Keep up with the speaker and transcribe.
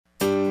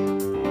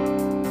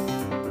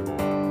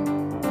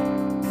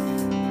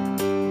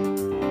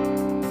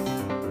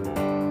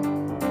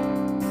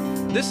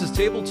This is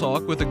Table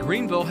Talk with the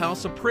Greenville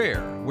House of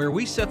Prayer, where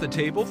we set the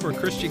table for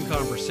Christian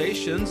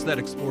conversations that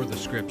explore the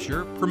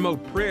Scripture,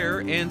 promote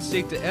prayer, and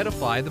seek to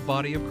edify the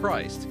body of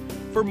Christ.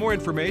 For more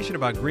information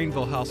about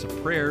Greenville House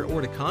of Prayer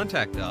or to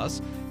contact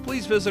us,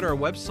 please visit our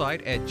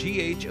website at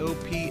ghopsc.org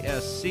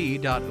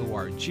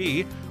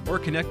or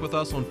connect with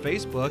us on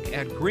Facebook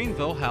at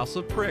Greenville House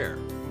of Prayer.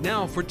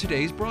 Now for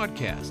today's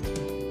broadcast.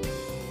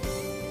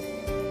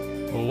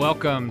 Well,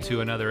 welcome to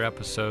another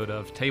episode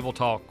of Table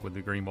Talk with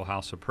the Greenville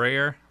House of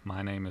Prayer.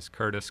 My name is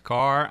Curtis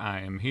Carr.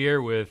 I am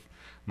here with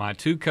my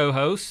two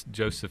co-hosts,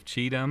 Joseph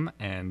Cheatham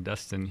and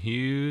Dustin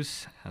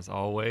Hughes. As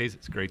always,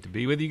 it's great to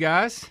be with you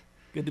guys.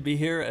 Good to be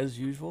here as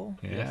usual.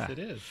 Yeah. Yes, it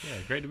is.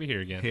 Yeah, great to be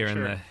here again. Here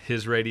in the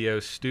His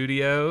Radio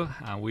studio.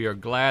 We are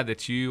glad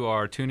that you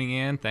are tuning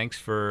in. Thanks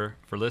for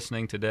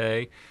listening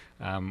today.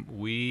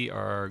 We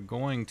are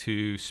going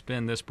to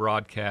spend this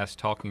broadcast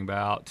talking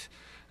about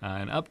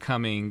an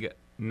upcoming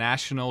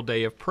National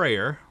Day of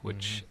Prayer,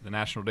 which the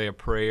National Day of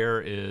Prayer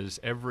is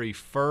every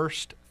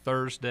first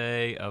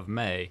Thursday of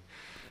May.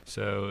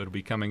 So it'll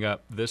be coming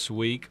up this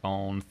week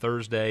on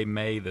Thursday,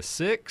 May the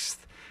 6th.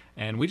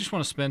 And we just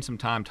want to spend some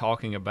time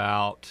talking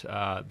about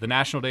the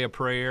National Day of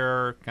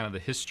Prayer, kind of the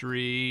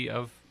history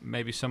of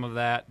maybe some of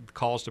that,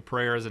 calls to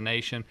prayer as a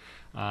nation,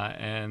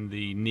 and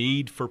the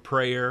need for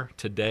prayer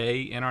today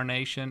in our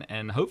nation,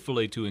 and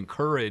hopefully to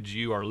encourage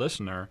you, our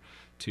listener,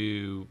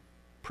 to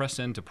press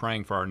into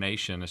praying for our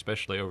nation,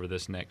 especially over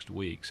this next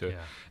week.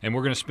 And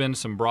we're going to spend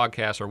some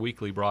broadcasts, our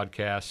weekly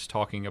broadcasts,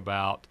 talking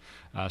about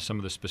some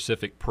of the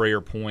specific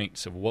prayer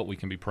points of what we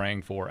can be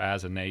praying for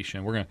as a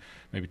nation. We're going to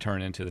maybe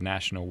turn into the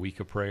National Week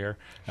of Prayer.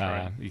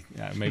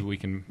 Maybe we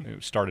can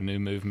start a new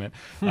movement.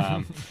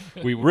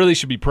 We really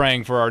should be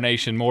praying for our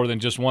nation more than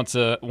just once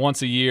a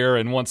year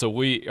and once a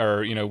week,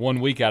 or 1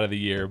 week out of the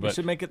year. But we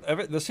should make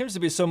it. There seems to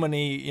be so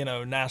many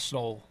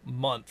national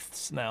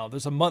months now.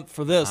 There's a month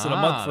for this and a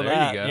month for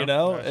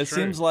that. It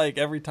seems like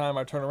every time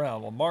I turn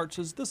around, well, March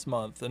is this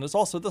month, and it's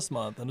also this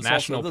month, and it's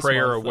National also this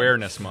Prayer month,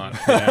 Awareness Month.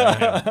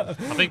 I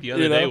think the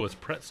other day was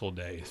Pretzel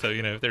Day. So,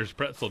 if there's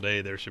Pretzel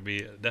Day, there should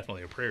be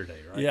definitely a prayer day,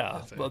 right?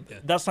 Yeah,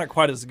 that's not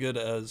quite as good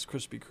as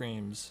Krispy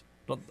Kreme's.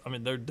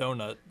 They're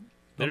donut.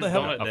 There's they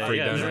have donut day. free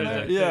Yeah,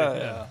 donut.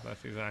 Yeah.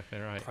 That's exactly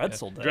right.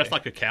 Pretzel Day. Dressed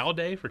like a cow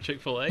day for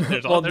Chick-fil-A.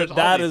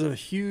 That is a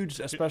huge,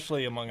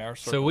 especially among our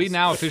circles. So we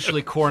now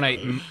officially coronate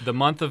the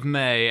month of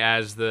May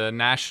as the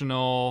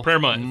National Prayer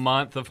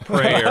Month of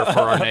Prayer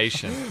for our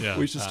nation. Yeah.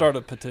 We should start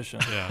a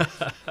petition. Yeah.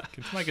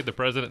 Can somebody get the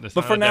president to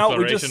sign But for a now, we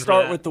declaration just for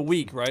start that? with the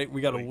week, right?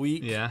 We got a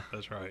week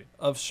That's right.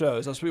 of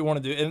shows. That's what we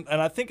want to do.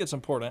 And I think it's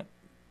important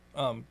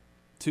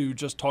to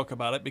just talk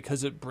about it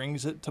because it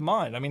brings it to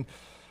mind.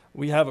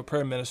 We have a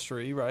prayer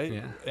ministry, right?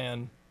 Yeah.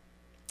 And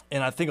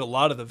I think a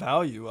lot of the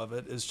value of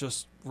it is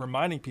just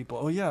reminding people,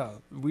 oh, yeah,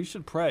 we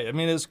should pray.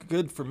 It's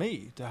good for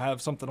me to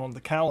have something on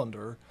the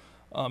calendar,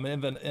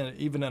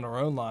 even in our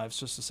own lives,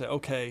 just to say,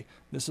 okay,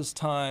 this is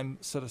time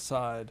set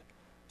aside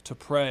to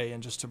pray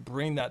and just to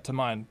bring that to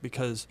mind,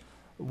 because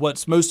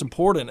what's most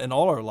important in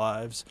all our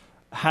lives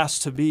has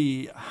to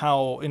be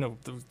how,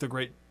 the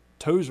great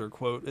Tozer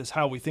quote is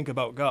how we think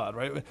about God,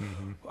 right?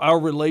 Mm-hmm. Our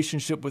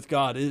relationship with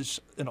God is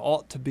and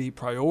ought to be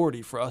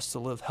priority for us to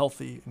live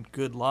healthy and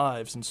good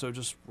lives. And so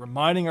just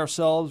reminding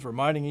ourselves,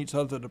 reminding each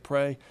other to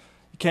pray,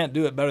 you can't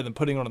do it better than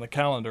putting it on the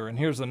calendar. And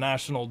here's the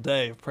National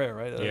Day of Prayer,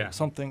 right?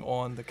 Something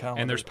on the calendar.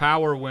 And there's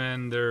power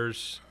when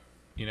there's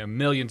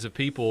millions of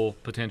people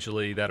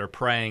potentially that are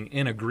praying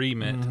in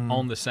agreement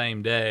on the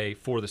same day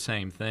for the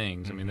same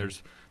things.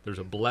 There's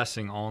a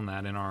blessing on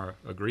that in our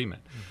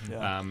agreement.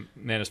 And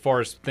as far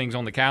as things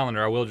on the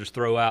calendar, I will just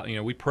throw out,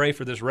 we pray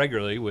for this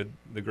regularly with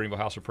the Greenville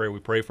House of Prayer. We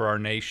pray for our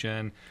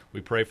nation. We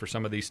pray for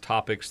some of these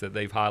topics that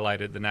they've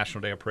highlighted. The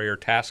National Day of Prayer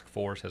Task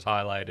Force has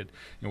highlighted,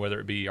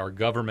 whether it be our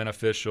government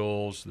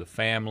officials, the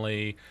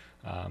family,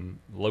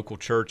 local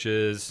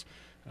churches,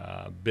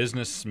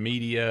 business,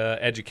 media,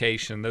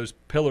 education, those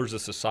pillars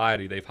of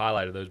society, they've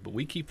highlighted those. But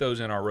we keep those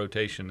in our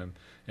rotation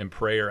and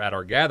prayer at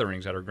our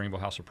gatherings, at our Greenville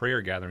House of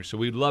Prayer gatherings. So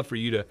we'd love for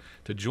you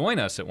to join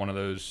us at one of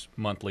those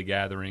monthly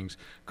gatherings.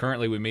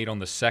 Currently, we meet on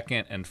the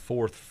second and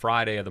fourth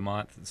Friday of the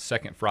month. The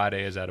second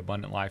Friday is at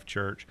Abundant Life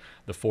Church.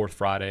 The fourth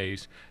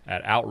Fridays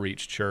at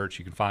Outreach Church.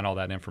 You can find all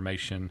that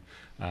information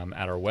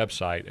at our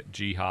website at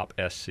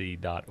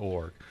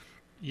ghopsc.org.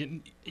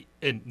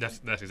 And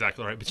that's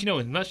exactly right. But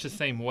in much the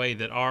same way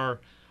that our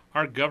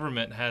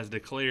government has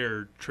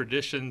declared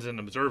traditions and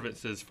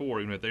observances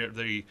for,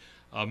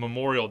 the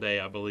Memorial Day,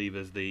 I believe,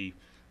 is the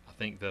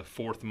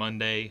fourth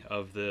Monday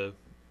of the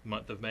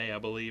month of May, I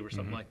believe, or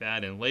something like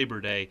that, and Labor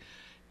Day.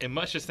 In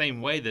much the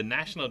same way, the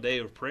National Day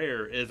of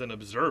Prayer is an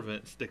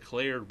observance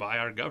declared by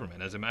our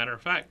government. As a matter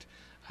of fact,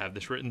 I have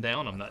this written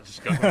down. I'm not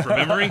just going from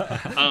memory.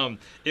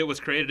 It was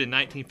created in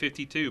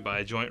 1952 by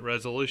a joint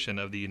resolution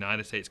of the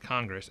United States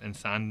Congress and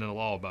signed into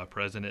law by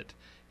President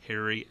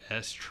Harry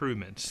S.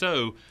 Truman.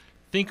 So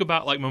think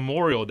about like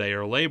Memorial Day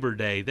or Labor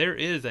Day. There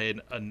is a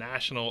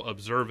national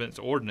observance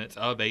ordinance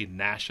of a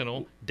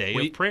national day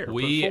of prayer.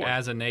 We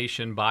as a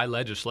nation, by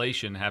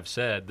legislation, have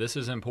said this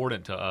is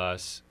important to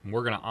us. And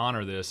we're going to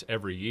honor this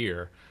every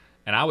year.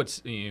 And I would,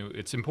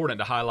 it's important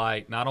to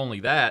highlight not only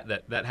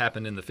that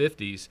happened in the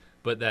 50s,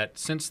 but that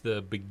since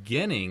the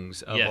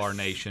beginnings of our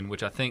nation,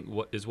 which I think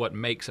is what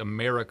makes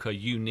America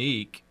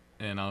unique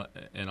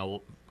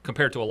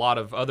compared to a lot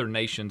of other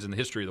nations in the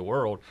history of the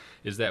world,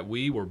 is that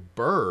we were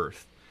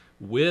birthed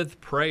with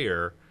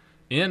prayer,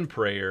 in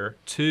prayer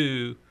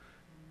to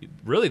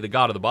really the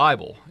God of the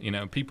Bible.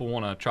 People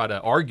want to try to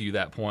argue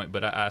that point,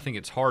 but I think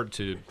it's hard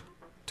to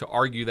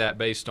argue that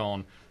based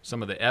on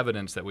some of the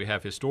evidence that we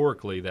have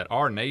historically that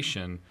our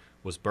nation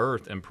was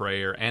birthed in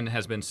prayer and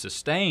has been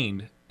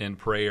sustained in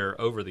prayer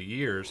over the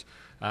years.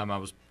 I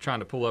was trying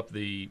to pull up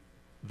the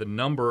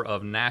number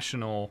of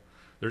national.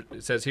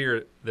 It says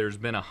here there's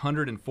been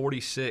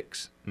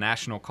 146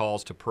 national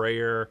calls to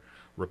prayer,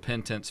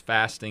 repentance,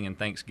 fasting, and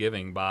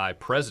thanksgiving by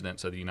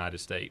presidents of the United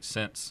States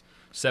since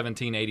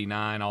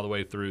 1789 all the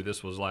way through.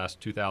 This was last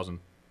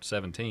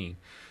 2017.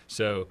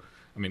 So,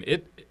 I mean,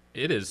 it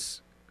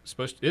is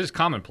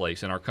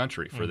commonplace in our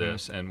country for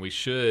this, and we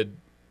should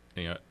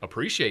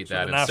appreciate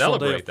that and National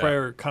celebrate Day of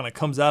Prayer kind of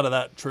comes out of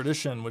that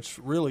tradition, which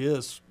really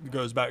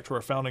goes back to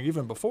our founding.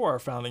 Even before our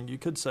founding, you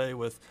could say,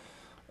 with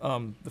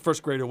the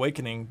First Great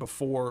Awakening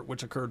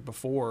which occurred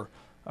before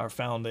our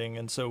founding.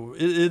 And so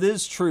it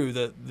is true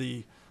that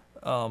the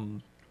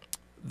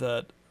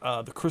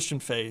Christian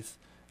faith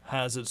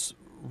has its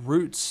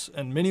roots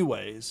in many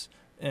ways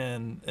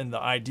in the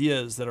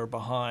ideas that are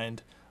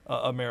behind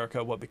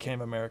America, what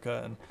became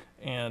America,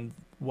 and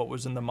what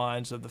was in the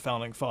minds of the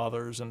founding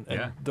fathers and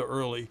the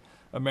early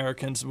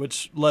Americans,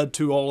 which led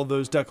to all of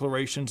those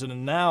declarations.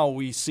 And now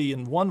we see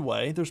in one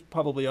way, there's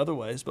probably other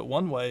ways, but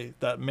one way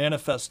that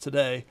manifests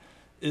today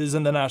is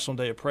in the National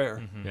Day of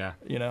Prayer.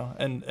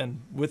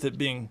 And with it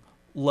being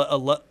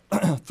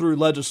through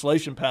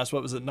legislation passed,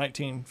 what was it,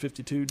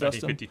 1952,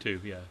 Dustin?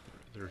 1952, yeah.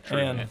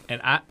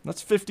 And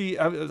that's 50,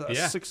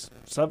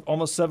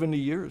 almost 70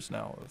 years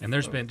now. And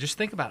there's been, just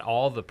think about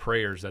all the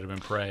prayers that have been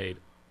prayed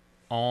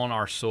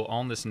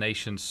on this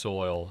nation's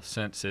soil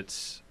since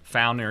its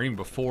founding, or even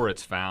before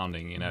its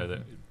founding.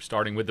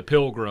 Starting with the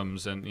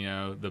Pilgrims and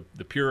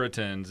the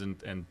Puritans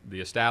and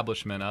the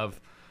establishment of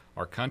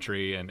our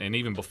country, and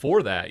even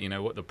before that,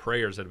 what the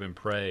prayers that have been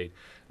prayed,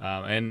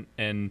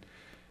 and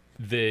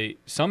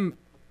some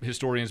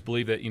historians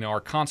believe that our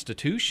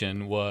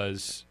Constitution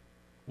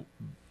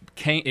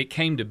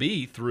came to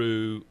be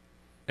through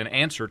an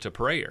answer to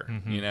prayer,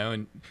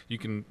 and you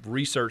can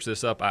research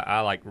this up.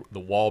 I like the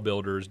Wall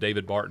Builders,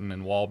 David Barton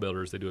and Wall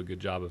Builders. They do a good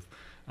job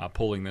of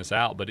pulling this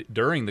out. But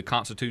during the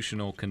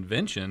Constitutional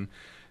Convention,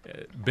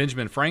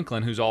 Benjamin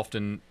Franklin, who's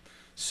often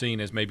seen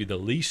as maybe the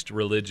least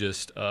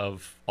religious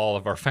of all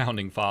of our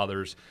founding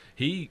fathers,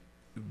 they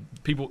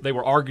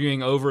were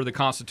arguing over the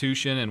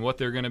Constitution and what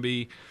they're going to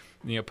be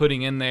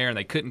putting in there, and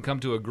they couldn't come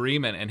to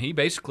agreement, and he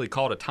basically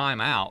called a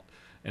timeout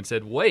and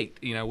said, wait,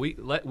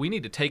 we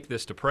need to take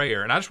this to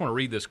prayer. And I just want to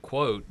read this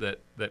quote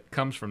that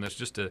comes from this,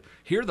 just to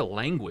hear the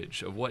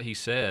language of what he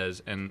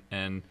says. And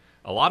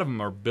a lot of them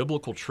are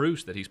biblical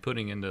truths that he's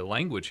putting into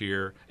language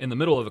here in the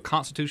middle of a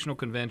constitutional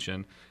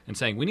convention and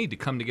saying we need to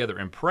come together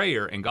in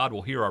prayer, and God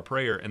will hear our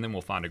prayer, and then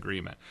we'll find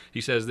agreement.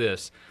 He says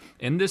this: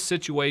 in this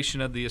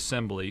situation of the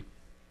assembly,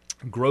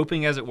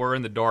 groping as it were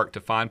in the dark to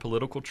find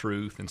political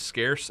truth and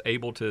scarce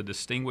able to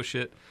distinguish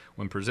it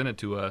when presented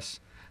to us,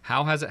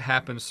 how has it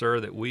happened, sir,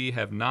 that we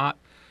have not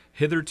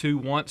hitherto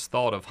once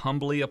thought of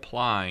humbly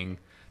applying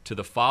to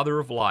the Father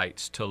of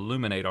lights to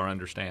illuminate our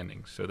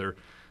understanding? So they're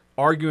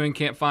arguing,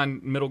 can't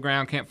find middle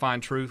ground, can't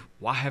find truth.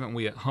 Why haven't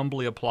we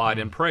humbly applied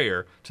in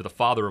prayer to the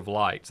Father of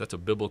lights? That's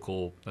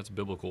biblical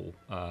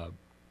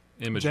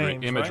imagery,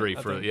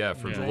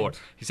 James, for the Lord.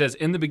 He says,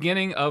 in the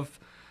beginning of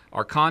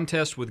our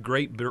contest with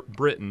Great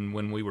Britain,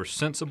 when we were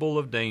sensible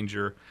of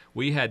danger,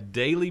 we had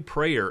daily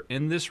prayer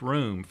in this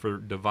room for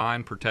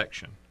divine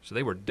protection. So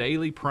they were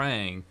daily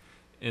praying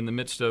in the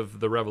midst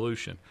of the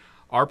revolution.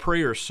 Our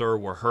prayers, sir,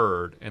 were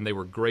heard, and they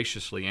were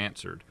graciously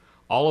answered.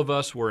 All of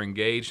us were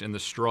engaged in the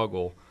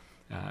struggle,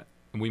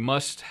 and we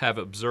must have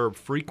observed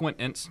frequent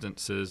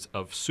instances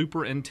of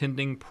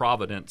superintending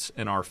providence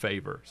in our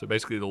favor. So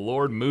basically the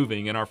Lord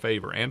moving in our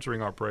favor,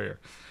 answering our prayer.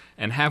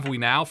 And have we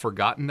now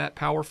forgotten that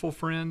powerful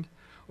friend?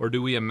 Or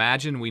do we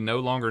imagine we no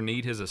longer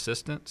need his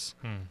assistance?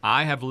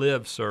 I have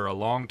lived, sir, a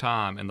long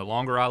time, and the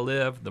longer I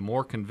live, the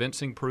more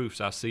convincing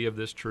proofs I see of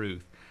this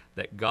truth,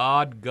 that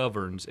God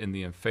governs in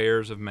the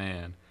affairs of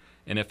man.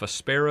 And if a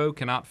sparrow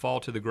cannot fall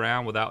to the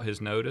ground without his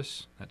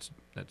notice, that's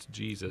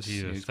Jesus.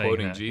 He's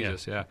quoting that,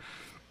 Jesus, yeah.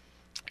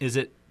 Is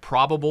it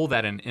probable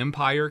that an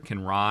empire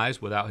can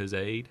rise without his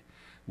aid?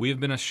 We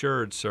have been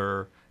assured,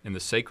 sir, in the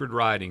sacred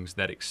writings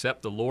that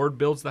except the Lord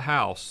builds the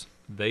house,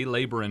 they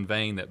labor in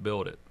vain that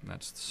build it.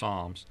 That's the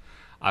Psalms.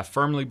 I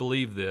firmly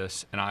believe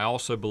this, and I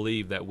also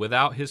believe that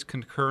without his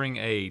concurring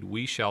aid,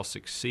 we shall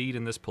succeed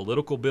in this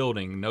political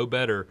building no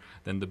better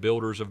than the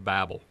builders of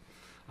Babel.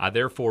 I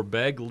therefore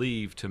beg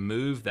leave to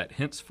move that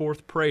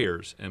henceforth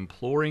prayers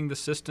imploring the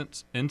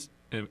assistance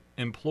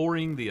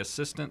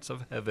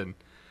of heaven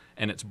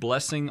and its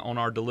blessing on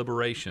our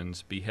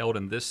deliberations be held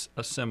in this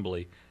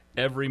assembly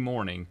every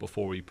morning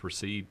before we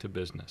proceed to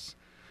business.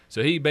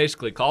 So he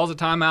basically calls a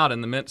timeout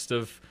in the midst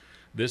of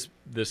this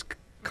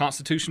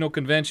constitutional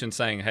convention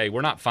saying, hey,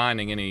 we're not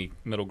finding any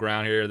middle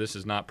ground here. This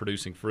is not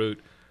producing fruit.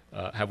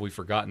 Have we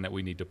forgotten that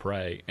we need to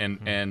pray?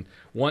 And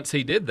once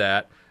he did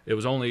that, it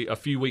was only a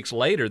few weeks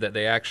later that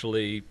they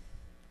actually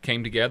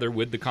came together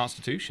with the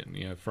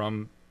Constitution,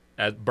 from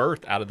at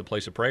birth out of the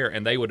place of prayer,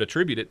 and they would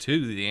attribute it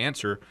to the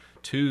answer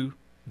to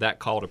that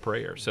call to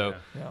prayer. So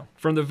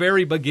from the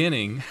very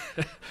beginning,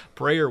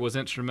 prayer was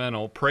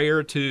instrumental.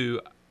 Prayer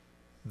to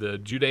the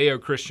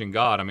Judeo-Christian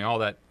God, I mean, all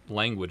that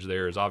language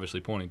there is obviously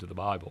pointing to the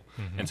Bible.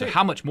 Mm-hmm. And so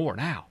how much more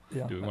now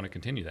do we want to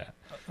continue that?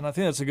 And I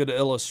think that's a good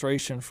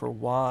illustration for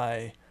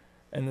why,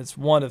 and it's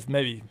one of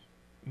maybe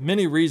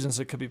many reasons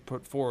that could be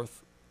put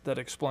forth that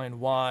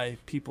explain why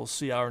people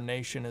see our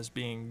nation as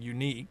being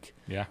unique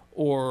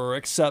or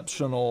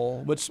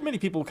exceptional, which many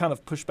people kind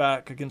of push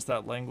back against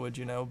that language,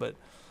 but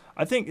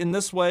I think in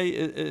this way,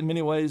 in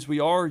many ways, we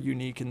are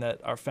unique in that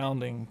our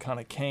founding kind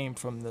of came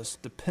from this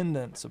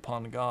dependence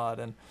upon God.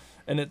 And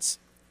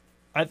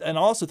I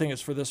also think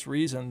it's for this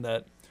reason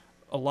that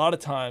a lot of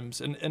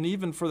times, and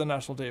even for the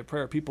National Day of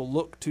Prayer, people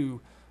look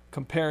to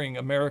comparing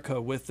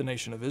America with the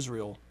nation of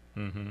Israel.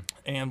 Mm-hmm.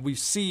 And we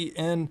see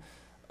in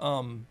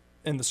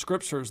the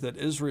scriptures that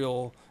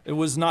Israel, it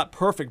was not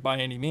perfect by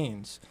any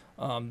means.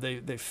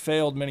 They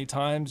failed many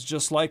times,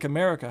 just like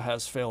America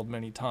has failed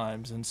many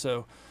times. And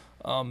so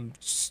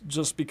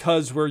just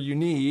because we're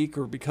unique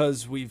or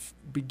because we've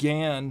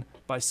began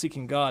by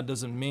seeking God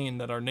doesn't mean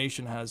that our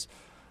nation has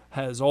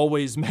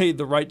always made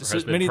the right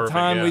decision. Many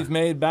times we've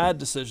made bad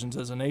decisions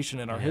as a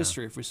nation in our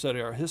history if we study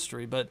our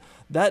history. But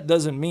that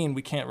doesn't mean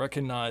we can't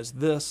recognize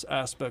this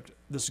aspect,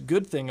 this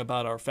good thing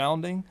about our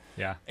founding,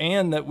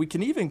 and that we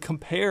can even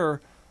compare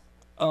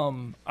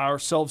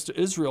ourselves to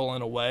Israel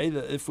in a way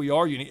that if we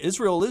are unique,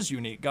 Israel is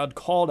unique. God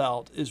called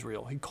out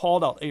Israel. He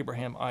called out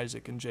Abraham,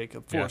 Isaac, and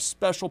Jacob for a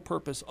special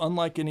purpose,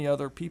 unlike any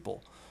other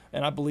people.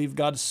 And I believe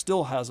God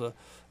still has a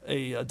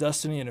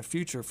destiny and a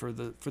future for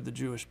the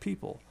Jewish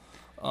people.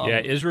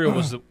 Israel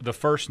was the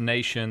first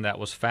nation that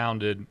was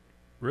founded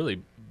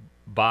really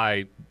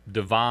by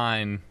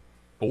divine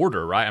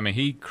order, right? I mean,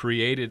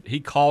 he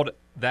called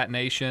that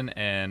nation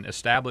and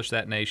established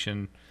that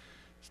nation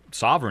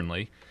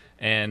sovereignly.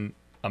 And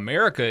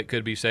America, it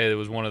could be said, it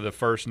was one of the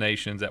first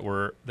nations that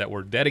were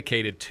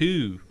dedicated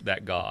to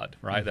that God,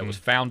 right? Mm-hmm. That was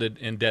founded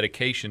in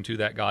dedication to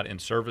that God, in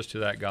service to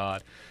that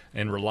God,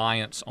 in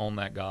reliance on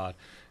that God.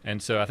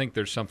 And so I think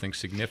there's something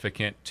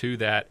significant to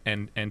that,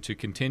 and to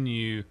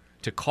continue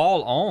to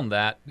call on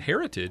that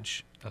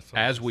heritage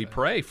as we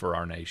pray for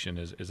our nation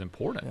is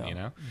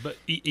important, But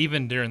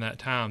even during that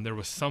time, there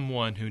was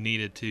someone who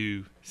needed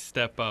to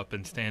step up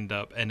and stand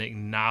up and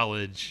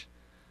acknowledge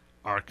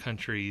our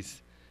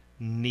country's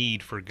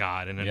need for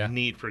God and a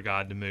need for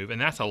God to move. And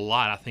that's a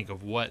lot, I think,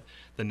 of what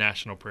the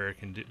National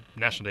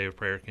Day of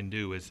Prayer can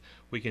do is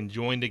we can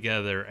join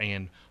together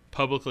and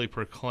publicly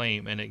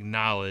proclaim and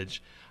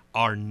acknowledge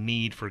our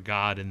need for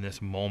God in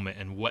this moment,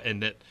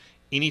 and that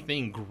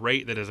anything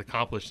great that is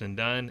accomplished and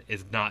done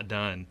is not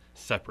done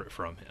separate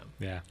from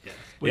Him.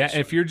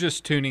 If you're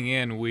just tuning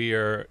in, we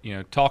are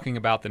talking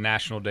about the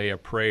National Day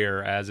of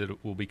Prayer as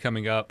it will be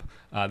coming up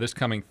this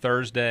coming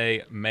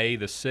Thursday, May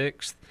the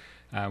 6th.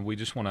 We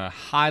just want to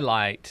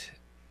highlight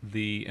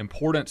the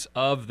importance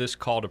of this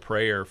call to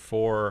prayer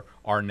for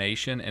our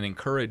nation and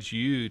encourage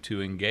you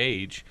to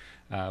engage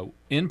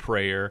in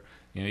prayer.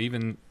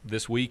 Even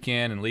this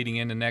weekend and leading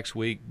into next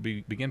week,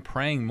 begin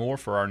praying more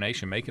for our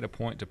nation. Make it a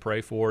point to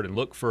pray for it and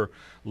look for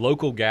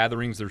local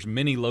gatherings. There's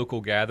many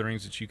local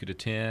gatherings that you could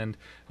attend.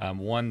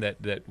 One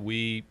that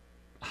we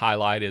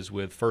highlight is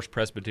with First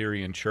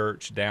Presbyterian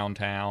Church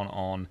downtown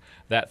on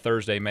that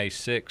Thursday, May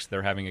 6th.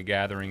 They're having a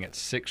gathering at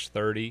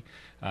 6:30.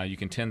 You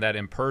can attend that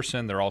in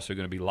person. They're also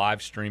going to be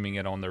live streaming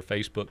it on their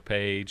Facebook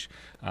page.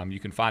 You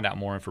can find out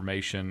more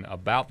information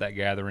about that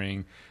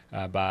gathering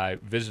by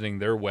visiting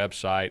their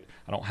website.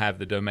 I don't have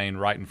the domain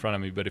right in front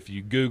of me, but if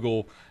you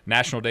Google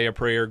National Day of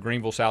Prayer,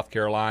 Greenville, South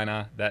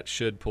Carolina, that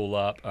should pull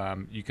up.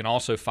 You can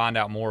also find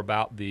out more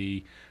about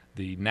the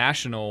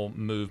national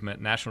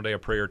movement, National Day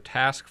of Prayer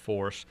Task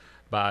Force,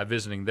 by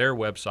visiting their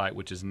website,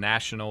 which is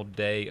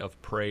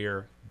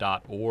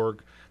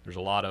nationaldayofprayer.org. There's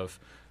a lot of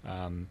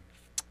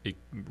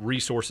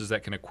resources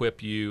that can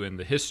equip you in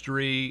the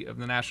history of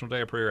the National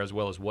Day of Prayer as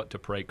well as what to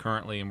pray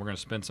currently, and we're going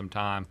to spend some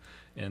time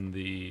in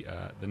the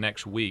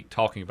next week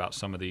talking about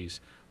some of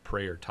these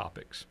prayer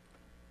topics.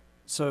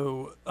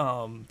 So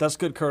that's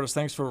good, Curtis.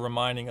 Thanks for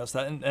reminding us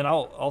that. And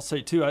I'll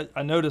say too,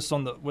 I noticed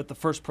with the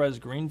First Pres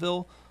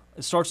Greenville,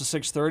 it starts at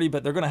 6:30,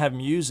 but they're going to have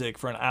music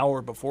for an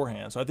hour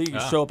beforehand. So I think you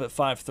show up at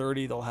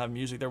 5:30. They'll have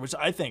music there, which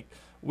I think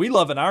we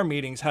love in our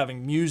meetings,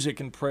 having music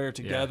and prayer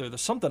together.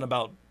 There's something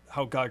about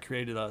how God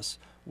created us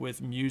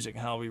with music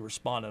and how we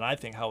respond, and I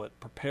think how it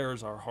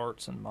prepares our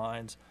hearts and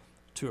minds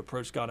to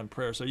approach God in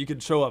prayer. So you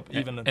could show up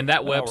even and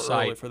that an hour early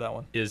website for that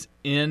one. is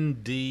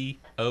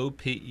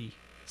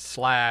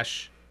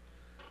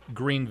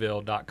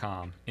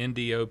ndop/greenville.com.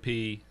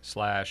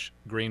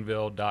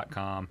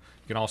 ndop/greenville.com.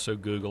 You can also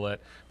Google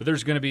it. But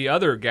there's going to be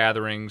other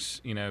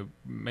gatherings.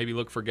 Maybe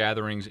look for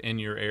gatherings in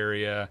your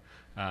area.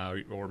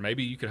 Or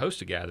maybe you could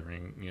host a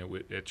gathering,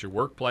 at your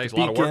workplace.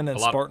 The Beacon in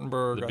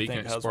Spartanburg, the I Beacon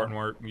think, at has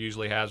Spartanburg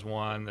usually has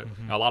one.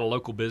 A lot of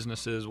local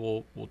businesses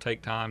will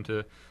take time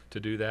to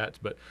do that.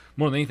 But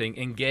more than anything,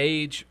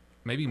 engage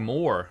maybe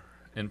more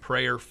in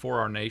prayer for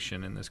our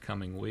nation in this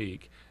coming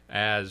week,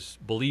 as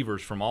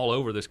believers from all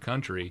over this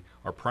country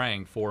are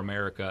praying for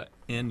America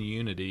in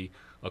unity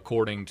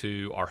according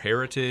to our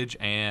heritage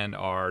and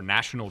our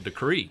national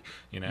decree.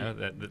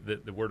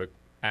 That we're to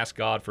ask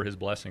God for His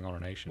blessing on our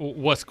nation. Well,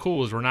 what's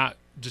cool is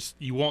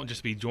you won't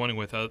just be joining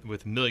with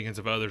millions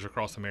of others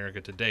across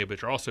America today,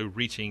 but you're also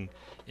reaching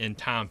in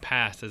time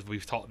past, as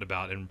we've talked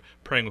about, and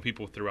praying with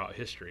people throughout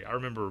history. I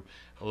remember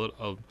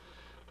a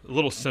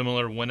little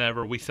similar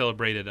whenever we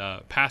celebrated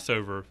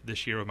Passover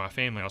this year with my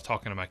family. I was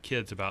talking to my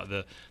kids about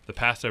the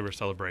Passover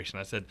celebration.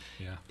 I said,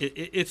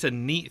 it's a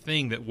neat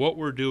thing that what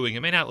we're doing, it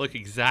may not look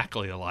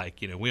exactly alike.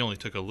 We only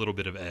took a little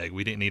bit of egg.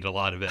 We didn't need a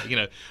lot of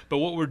egg, but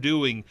what we're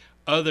doing,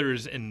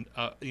 others and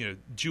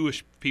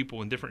Jewish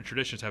people in different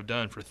traditions have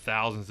done for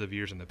thousands of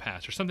years in the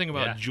past. There's something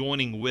about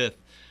joining with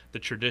the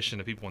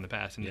tradition of people in the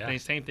past. And the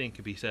same thing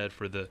could be said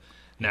for the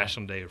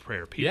National Day of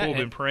Prayer. People have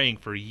been praying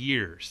for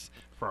years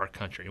for our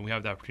country, and we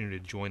have the opportunity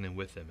to join in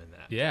with them in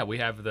that. Yeah, we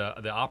have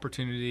the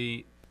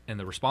opportunity and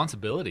the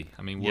responsibility.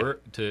 I mean, we're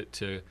to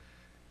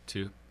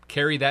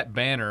carry that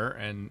banner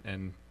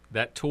and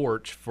that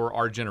torch for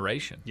our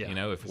generation.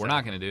 If we're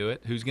not going to do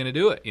it, who's going to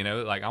do it?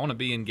 I want to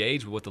be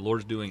engaged with what the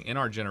Lord's doing in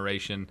our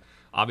generation,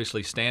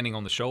 obviously standing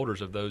on the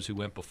shoulders of those who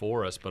went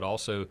before us, but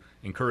also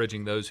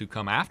encouraging those who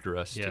come after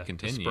us to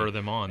continue. To spur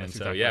them on. And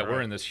so,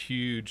 we're in this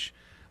huge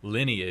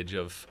lineage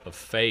of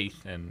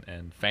faith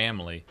and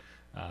family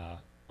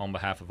on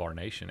behalf of our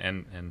nation.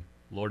 And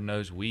Lord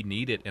knows we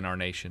need it in our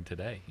nation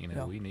today.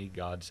 We need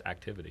God's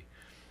activity.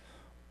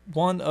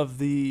 One of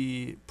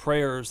the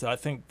prayers that I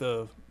think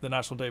the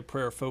National Day of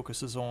Prayer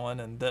focuses on,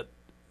 and that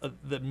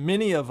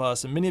many of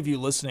us and many of you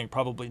listening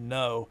probably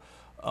know,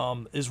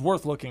 is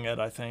worth looking at.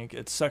 I think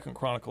it's 2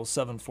 Chronicles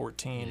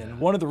 7:14, and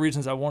one of the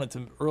reasons I wanted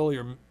to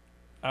earlier,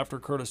 after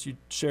Curtis, you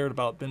shared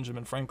about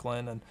Benjamin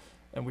Franklin,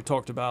 and we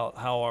talked about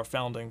how our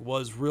founding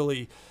was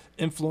really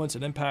influenced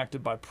and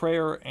impacted by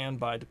prayer and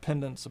by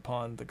dependence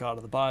upon the God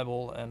of the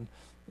Bible, and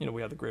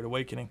we had the Great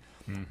Awakening.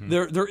 Mm-hmm.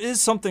 There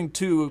is something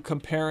to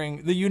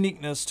comparing the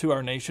uniqueness to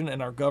our nation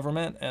and our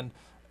government, and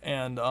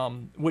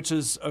which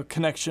is a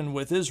connection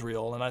with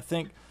Israel. And I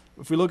think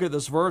if we look at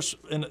this verse,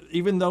 and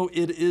even though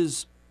it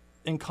is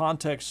in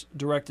context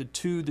directed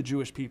to the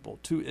Jewish people,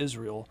 to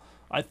Israel,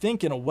 I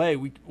think in a way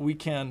we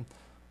can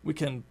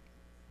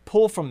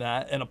pull from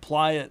that and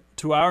apply it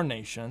to our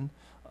nation.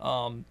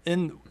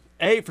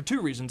 For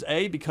two reasons.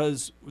 A,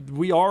 because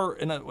we are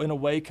in a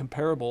way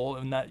comparable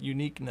in that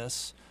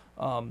uniqueness,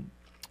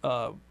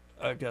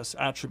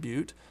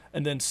 attribute.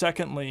 And then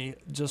secondly,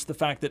 just the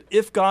fact that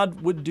if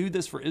God would do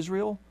this for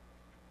Israel,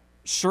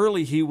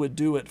 surely He would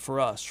do it for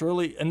us.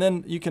 Surely, and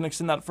then you can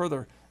extend that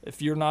further.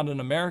 If you're not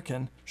an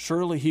American,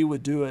 surely He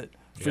would do it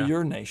for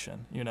your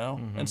nation,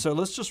 Mm-hmm. And so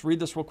let's just read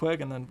this real quick,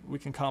 and then we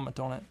can comment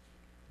on it.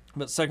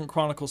 But 2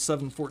 Chronicles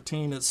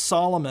 7:14 is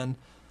Solomon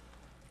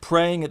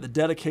praying at the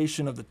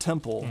dedication of the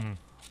temple. Mm-hmm.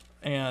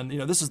 And,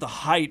 this is the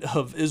height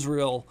of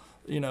Israel,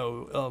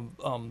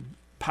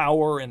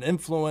 power and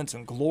influence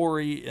and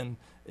glory in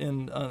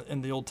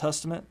the Old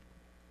Testament.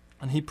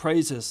 And he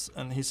prays this,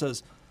 and he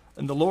says,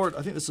 and the Lord,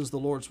 I think this is the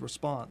Lord's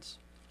response.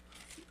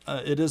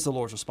 It is the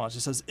Lord's response. He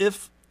says,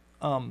 if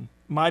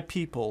my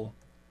people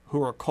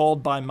who are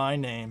called by my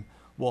name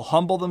will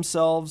humble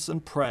themselves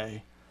and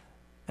pray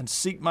and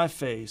seek my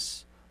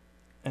face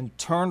and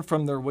turn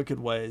from their wicked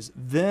ways,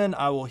 then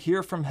I will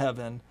hear from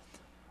heaven,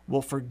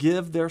 will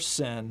forgive their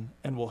sin,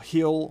 and will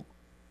heal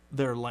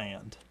their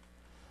land.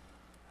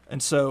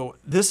 And so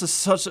this is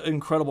such an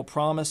incredible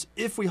promise.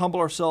 If we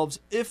humble ourselves,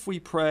 if we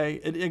pray,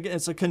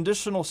 it's a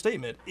conditional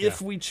statement.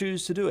 If we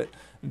choose to do it,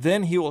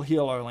 then He will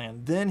heal our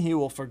land. Then He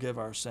will forgive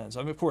our sins.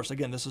 I mean, of course,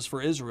 again, this is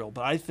for Israel.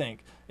 But I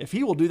think if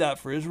He will do that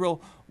for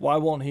Israel, why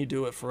won't He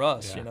do it for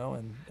us? And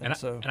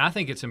I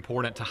think it's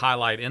important to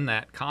highlight in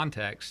that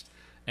context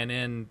and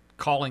in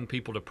calling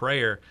people to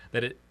prayer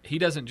that He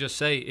doesn't just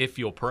say, if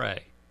you'll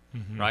pray,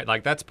 right?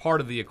 Like that's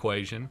part of the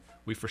equation.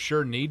 We for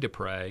sure need to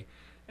pray,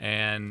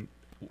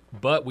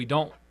 but we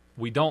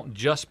don't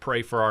just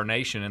pray for our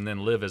nation and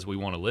then live as we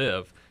want to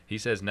live. He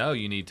says, no,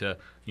 you need to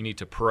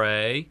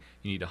pray,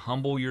 you need to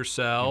humble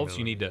yourselves,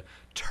 you need to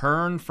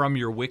turn from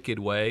your wicked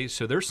ways.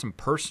 So there's some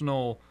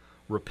personal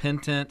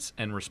repentance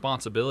and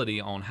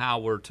responsibility on how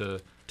we're to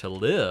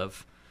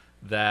live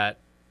that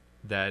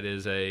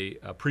is a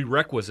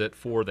prerequisite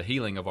for the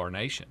healing of our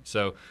nation.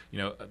 So,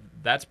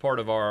 that's part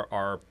of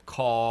our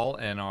call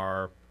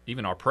and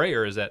even our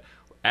prayer is that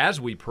as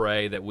we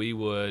pray that we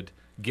would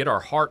get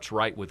our hearts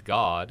right with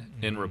God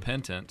in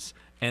repentance.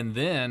 And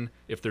then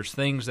if there's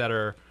things that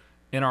are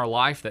in our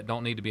life that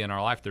don't need to be in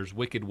our life, there's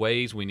wicked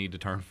ways we need to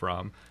turn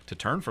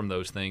from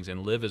those things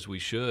and live as we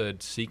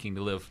should, seeking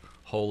to live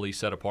holy,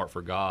 set apart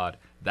for God.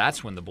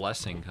 That's when the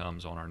blessing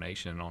comes on our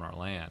nation and on our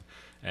land.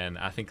 And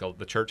I think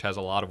the church has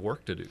a lot of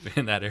work to do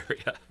in that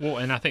area. Well,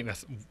 and I think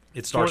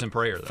it starts in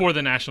prayer, though. For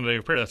the National Day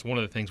of Prayer, that's one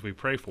of the things we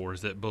pray for, is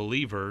that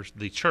believers,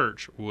 the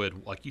church,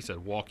 would, like you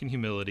said, walk in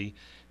humility,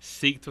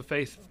 seek the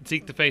face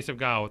of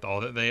God with all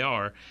that they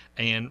are,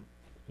 and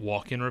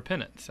walk in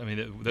repentance. I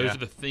mean, those are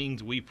the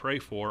things we pray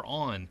for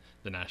on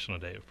the National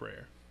Day of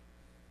Prayer.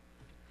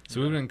 So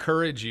we would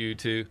encourage you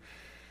to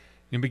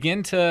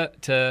begin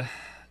to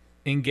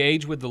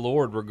engage with the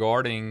Lord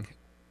regarding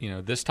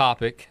this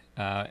topic.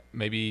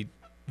 Maybe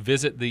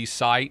visit these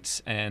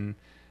sites and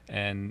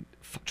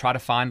try to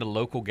find a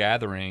local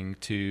gathering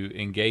to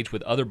engage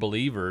with other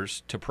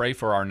believers to pray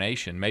for our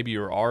nation. Maybe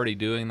you're already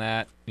doing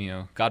that.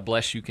 God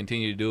bless you.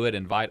 Continue to do it.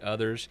 Invite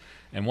others.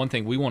 And one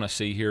thing we want to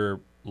see here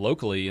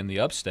locally in the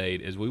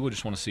upstate is we would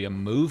just want to see a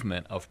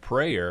movement of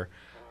prayer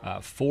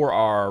for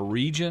our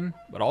region,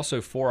 but also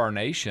for our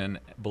nation,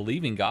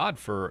 believing God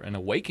for an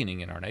awakening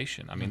in our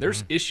nation. I mean,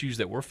 there's issues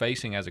that we're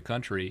facing as a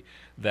country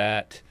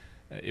that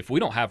if we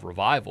don't have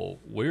revival,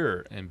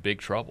 we're in big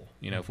trouble.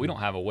 If we don't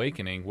have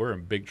awakening, we're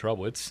in big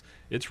trouble.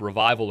 It's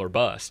revival or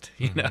bust,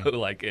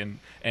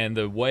 and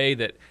the way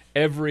that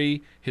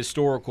every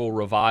historical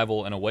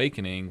revival and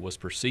awakening was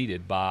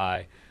preceded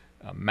by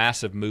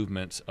massive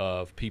movements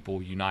of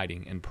people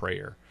uniting in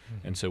prayer.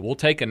 And so we'll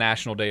take a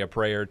National Day of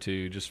Prayer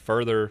to just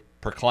further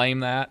proclaim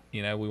that.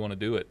 We want to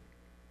do it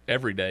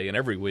every day and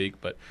every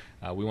week, but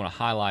we want to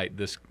highlight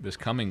this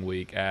coming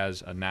week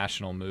as a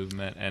national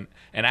movement and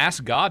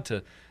ask God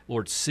to,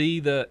 Lord, see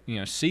the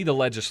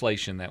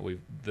legislation that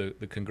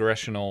the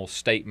congressional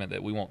statement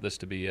that we want this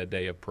to be a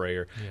day of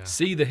prayer. Yeah.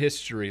 See the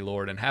history,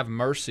 Lord, and have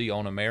mercy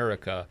on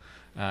America.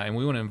 And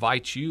we want to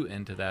invite you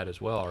into that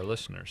as well, our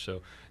listeners.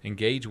 So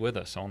engage with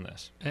us on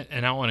this.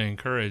 And I want to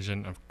encourage,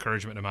 and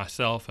encouragement to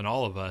myself and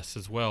all of us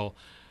as well,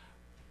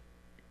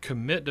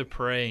 commit to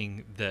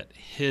praying that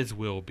His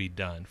will be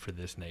done for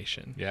this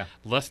nation. Yeah.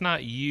 Let's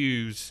not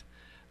use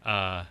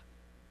our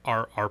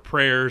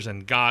prayers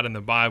and God and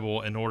the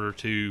Bible in order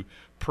to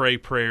pray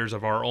prayers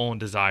of our own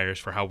desires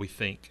for how we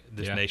think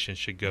this nation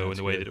should go and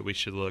the way that we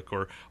should look,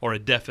 or a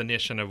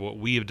definition of what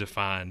we have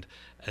defined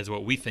as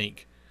what we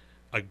think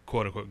a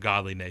quote-unquote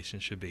godly nation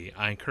should be.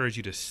 I encourage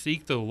you to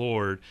seek the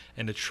Lord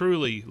and to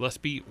truly,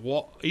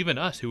 even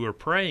us who are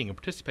praying and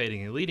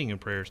participating and leading in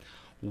prayers,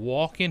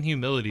 walk in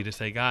humility to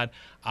say, God,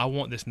 I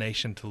want this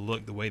nation to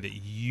look the way that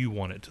you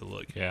want it to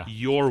look. Yeah.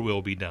 Your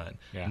will be done.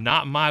 Yeah.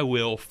 Not my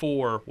will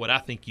for what I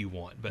think you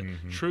want, but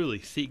truly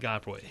seek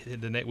God for what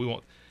we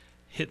want.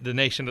 Hit the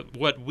nation,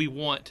 what we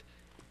want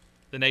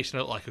the nation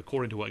to look like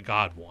according to what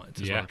God wants,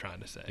 is what I'm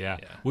trying to say. Yeah.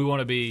 We want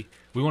to be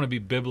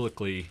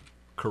biblically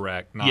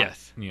correct, not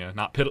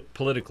not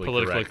politically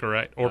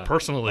correct or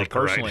personally correct.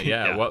 Personally,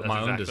 what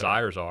my own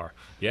desires are.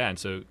 Yeah, and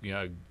so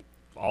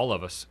all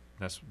of us,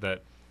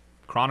 that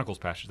Chronicles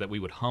passage, that we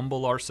would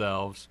humble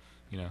ourselves.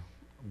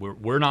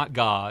 We're not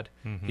God.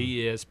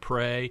 He is.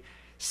 Pray,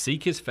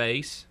 seek His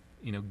face.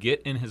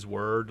 Get in His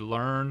Word,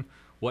 learn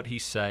what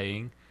He's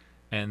saying,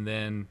 and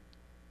then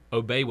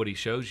obey what He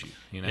shows you.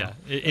 Yeah.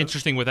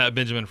 Interesting with that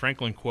Benjamin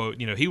Franklin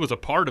quote. He was a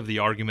part of the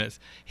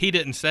arguments. He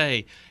didn't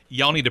say,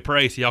 y'all need to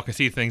pray so y'all can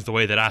see things the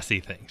way that I see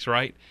things,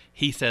 right?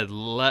 He said,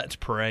 let's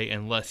pray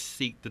and let's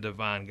seek the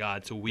divine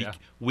God so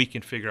we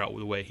can figure out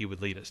the way He would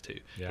lead us to.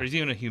 Yeah. There's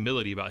even a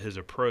humility about his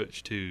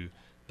approach to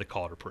the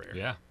call to prayer.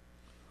 Yeah.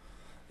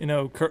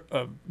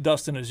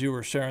 Dustin, as you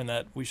were sharing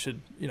that, we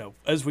should,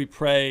 as we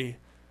pray,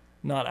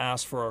 not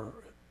ask for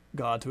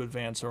God to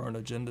advance our own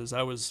agendas.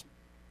 I was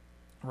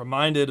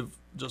reminded of,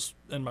 just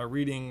in my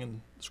reading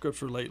in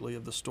Scripture lately,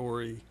 of the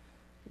story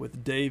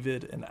with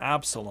David and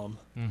Absalom,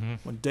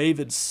 when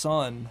David's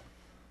son,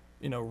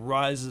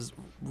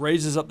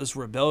 raises up this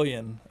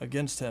rebellion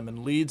against him and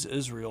leads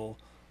Israel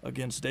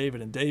against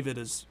David, and David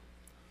is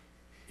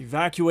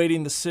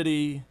evacuating the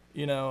city,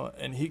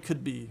 and he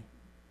could be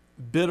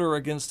bitter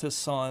against his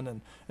son,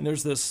 and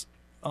there's this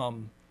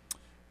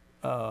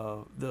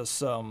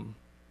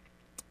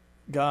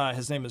guy,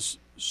 his name is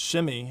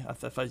Shimei,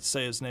 if I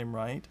say his name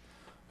right,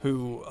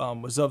 who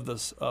was of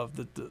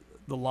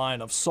the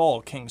line of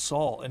Saul, King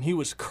Saul, and he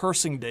was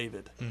cursing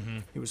David.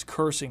 He was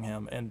cursing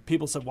him, and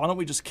people said, why don't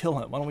we just kill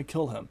him? Why don't we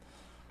kill him?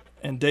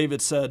 And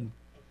David said,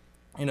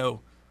 he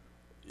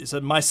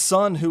said, my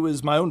son who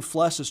is my own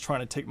flesh is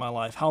trying to take my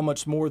life. How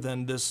much more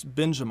than this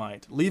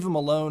Benjamite? Leave him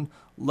alone.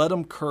 Let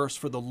him curse,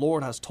 for the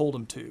Lord has told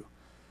him to.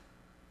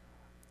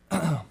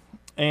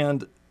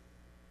 And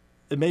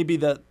it may be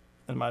that,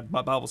 and my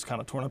Bible's kind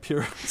of torn up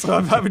here, so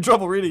I'm having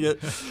trouble reading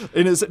it.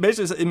 And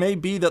it may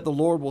be that the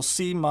Lord will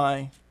see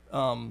my,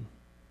 again,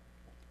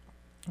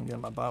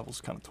 my Bible's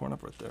kind of torn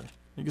up right there.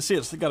 You can see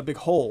it's got a big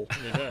hole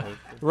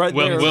right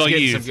there. Well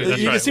used.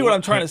 You can see what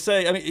I'm trying to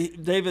say. I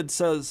mean, David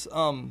says,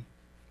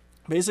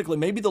 basically,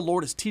 maybe the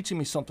Lord is teaching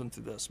me something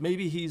through this.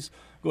 Maybe he's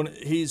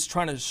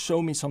trying to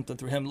show me something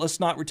through him. Let's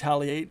not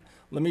retaliate.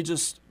 Let me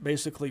just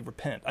basically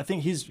repent. I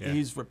think he's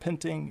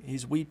repenting.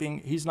 He's weeping.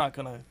 He's not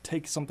going to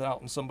take something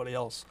out on somebody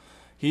else.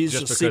 He's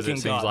just seeking it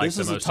seems God. like This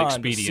the is a most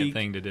time expedient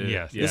thing to do.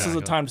 Yes. This is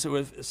a time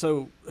to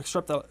so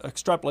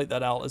extrapolate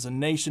that out. As a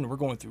nation, we're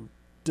going through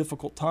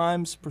difficult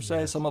times per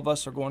se. Some of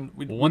us are going.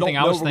 One thing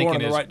I was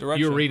thinking is, right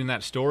you were reading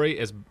that story,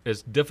 as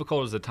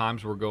difficult as the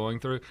times we're going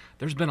through,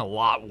 there's been a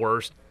lot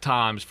worse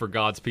times for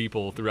God's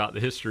people throughout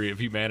the history of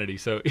humanity.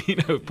 So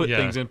put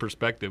things in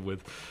perspective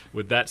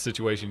with that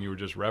situation you were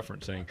just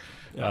referencing.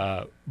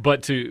 Yeah.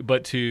 But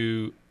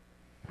to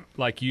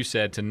like you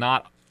said, to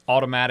not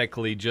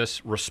automatically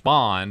just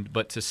respond,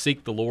 but to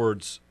seek the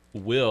Lord's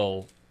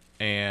will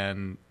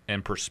and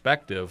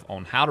perspective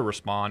on how to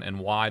respond and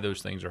why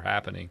those things are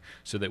happening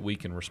so that we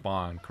can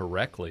respond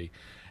correctly.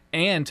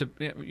 And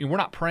we're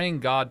not praying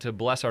God to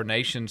bless our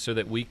nation so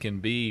that we can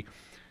be,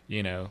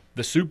 the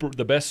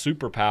best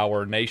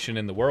superpower nation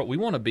in the world. We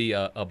want to be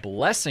a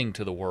blessing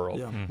to the world.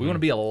 Yeah. Mm-hmm. We want to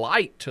be a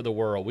light to the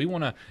world. We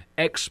want to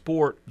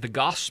export the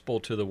gospel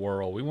to the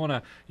world. We want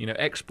to,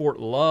 export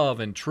love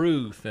and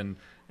truth and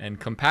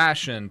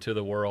compassion to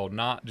the world,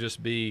 not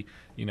just be,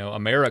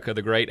 America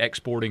the great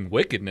exporting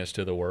wickedness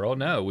to the world.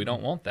 No, we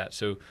don't want that.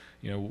 So,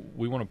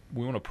 we want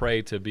to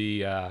pray to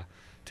be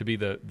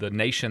the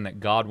nation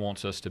that God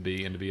wants us to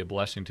be and to be a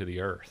blessing to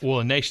the earth. Well,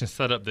 a nation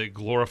set up that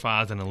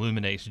glorifies and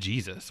illuminates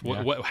Jesus.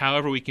 Yeah.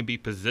 However we can be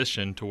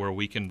positioned to where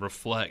we can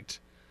reflect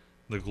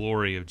the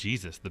glory of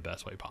Jesus the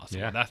best way possible.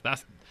 Yeah.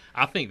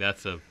 I think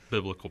that's a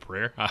biblical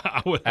prayer.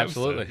 I would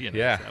absolutely. So,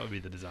 yeah, so that would be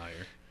the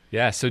desire.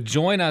 Yeah, so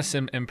join us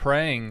in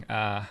praying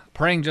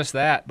just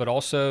that, but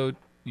also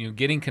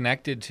getting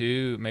connected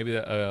to maybe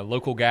a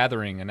local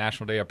gathering, a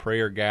National Day of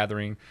Prayer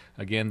gathering.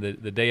 Again,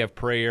 the Day of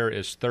Prayer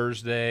is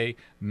Thursday,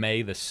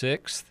 May the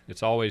 6th.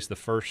 It's always the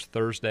first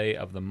Thursday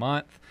of the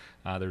month.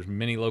 There's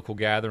many local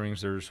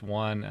gatherings. There's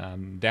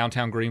one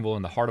downtown Greenville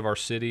in the heart of our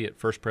city at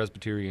First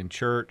Presbyterian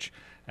Church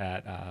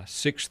at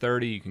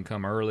 6:30. You can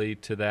come early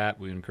to that.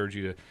 We encourage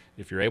you to,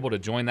 if you're able to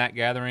join that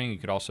gathering, you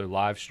could also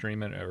live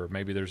stream it, or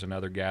maybe there's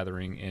another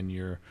gathering in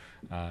your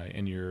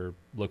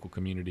local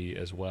community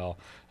as well.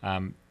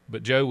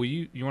 But Joe, will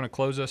you want to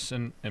close us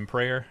in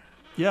prayer?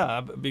 Yeah,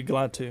 I'd be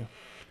glad to.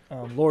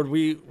 Lord,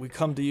 we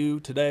come to you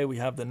today. We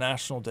have the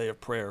National Day of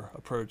Prayer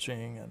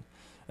approaching, and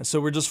so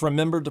we're just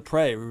remembered to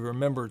pray. We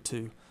remember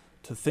to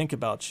think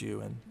about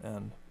you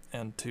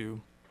and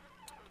to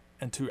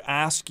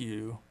ask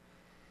you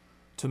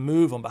to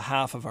move on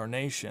behalf of our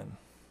nation.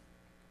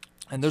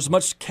 And there's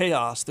much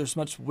chaos, there's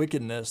much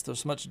wickedness,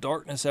 there's much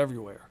darkness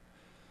everywhere.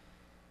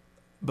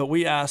 But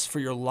we ask for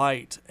your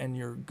light and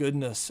your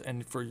goodness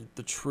and for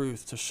the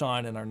truth to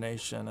shine in our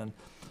nation.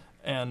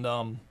 And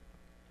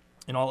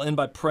I'll end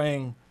by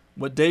praying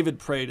what David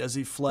prayed as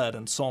he fled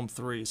in Psalm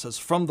 3. It says,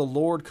 "From the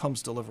Lord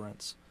comes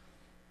deliverance.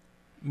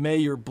 May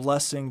your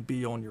blessing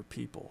be on your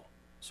people."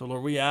 So,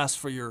 Lord, we ask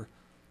for your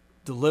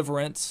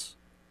deliverance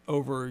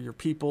over your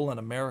people in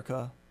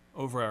America,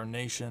 over our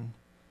nation.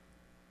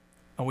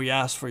 And we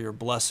ask for your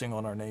blessing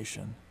on our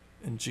nation.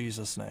 In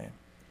Jesus' name,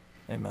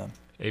 amen.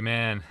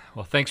 Amen.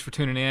 Well, thanks for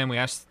tuning in. We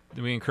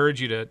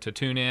encourage you to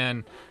tune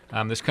in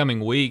this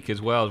coming week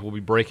as well, as we'll be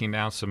breaking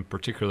down some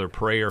particular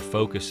prayer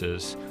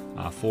focuses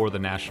for the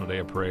National Day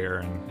of Prayer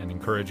and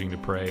encouraging to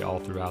pray all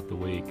throughout the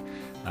week.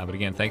 But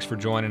again, thanks for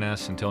joining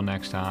us. Until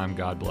next time,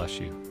 God bless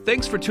you.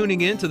 Thanks for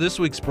tuning in to this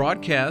week's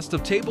broadcast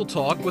of Table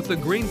Talk with the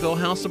Greenville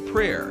House of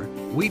Prayer.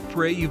 We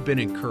pray you've been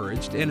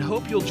encouraged and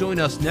hope you'll join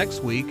us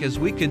next week as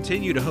we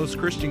continue to host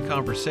Christian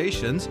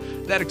conversations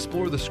that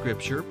explore the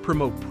Scripture,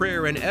 promote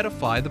prayer, and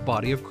edify the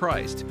body of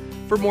Christ.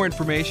 For more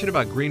information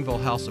about Greenville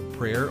House of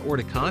Prayer or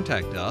to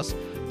contact us,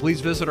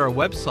 please visit our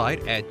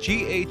website at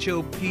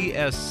ghopsc.org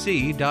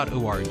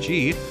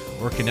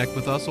or connect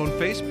with us on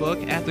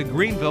Facebook at the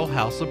Greenville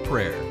House of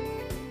Prayer.